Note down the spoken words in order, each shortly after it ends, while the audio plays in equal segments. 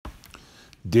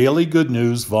Daily Good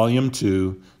News, Volume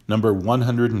 2, number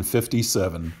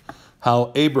 157,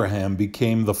 How Abraham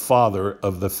Became the Father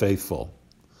of the Faithful.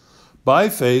 By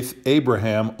faith,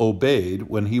 Abraham obeyed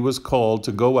when he was called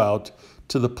to go out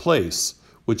to the place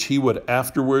which he would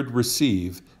afterward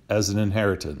receive as an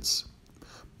inheritance.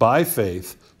 By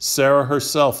faith, Sarah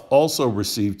herself also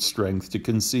received strength to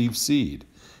conceive seed,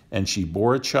 and she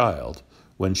bore a child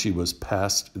when she was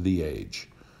past the age.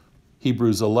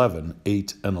 Hebrews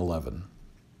 11:8 and 11.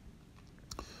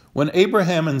 When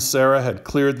Abraham and Sarah had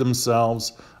cleared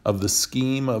themselves of the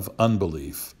scheme of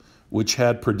unbelief, which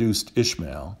had produced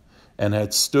Ishmael, and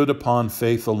had stood upon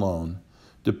faith alone,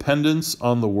 dependence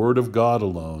on the word of God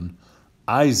alone,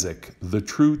 Isaac, the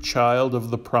true child of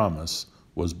the promise,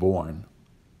 was born.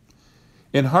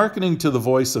 In hearkening to the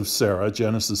voice of Sarah,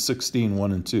 Genesis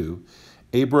 16:1 and 2,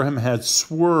 Abraham had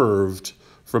swerved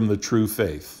from the true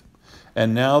faith.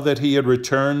 And now that he had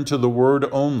returned to the word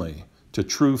only, to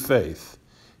true faith,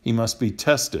 he must be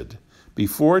tested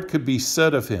before it could be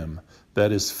said of him that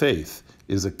his faith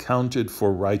is accounted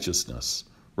for righteousness.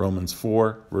 Romans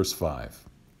 4, verse 5.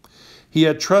 He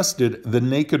had trusted the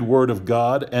naked word of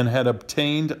God and had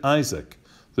obtained Isaac,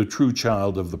 the true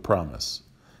child of the promise.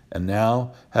 And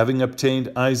now, having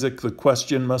obtained Isaac, the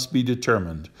question must be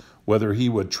determined whether he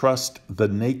would trust the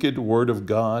naked word of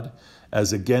God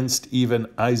as against even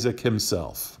Isaac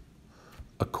himself.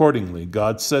 Accordingly,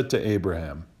 God said to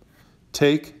Abraham,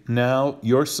 "Take now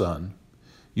your son,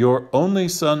 your only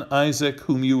son Isaac,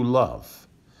 whom you love,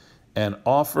 and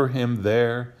offer him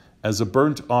there as a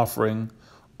burnt offering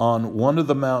on one of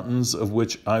the mountains of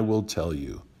which I will tell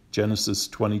you." Genesis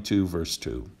 22, verse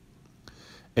 2.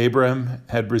 Abraham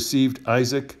had received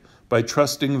Isaac by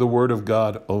trusting the word of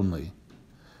God only.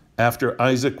 After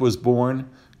Isaac was born,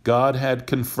 God had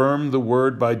confirmed the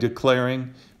word by declaring,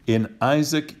 "In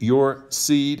Isaac your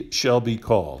seed shall be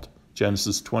called."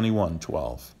 Genesis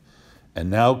 21:12. And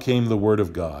now came the word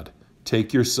of God,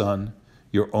 "Take your son,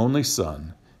 your only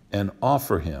son, and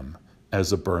offer him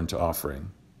as a burnt offering."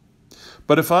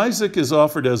 But if Isaac is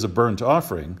offered as a burnt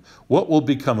offering, what will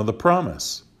become of the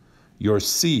promise? "Your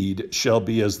seed shall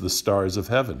be as the stars of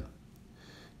heaven."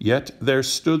 Yet there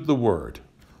stood the word,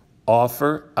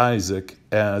 "Offer Isaac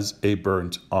as a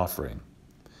burnt offering."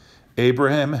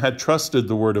 Abraham had trusted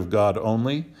the word of God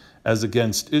only as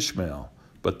against Ishmael,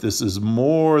 but this is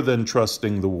more than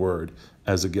trusting the word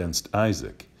as against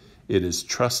Isaac. It is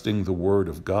trusting the word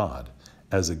of God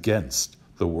as against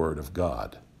the word of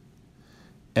God.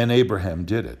 And Abraham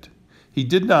did it. He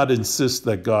did not insist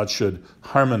that God should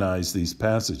harmonize these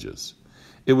passages.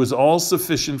 It was all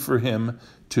sufficient for him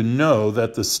to know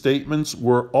that the statements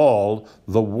were all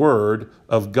the word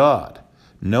of God.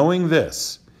 Knowing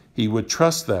this, he would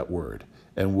trust that word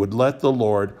and would let the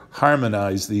Lord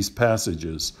harmonize these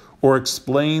passages or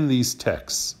explain these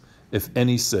texts if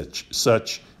any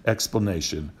such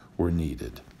explanation were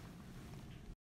needed.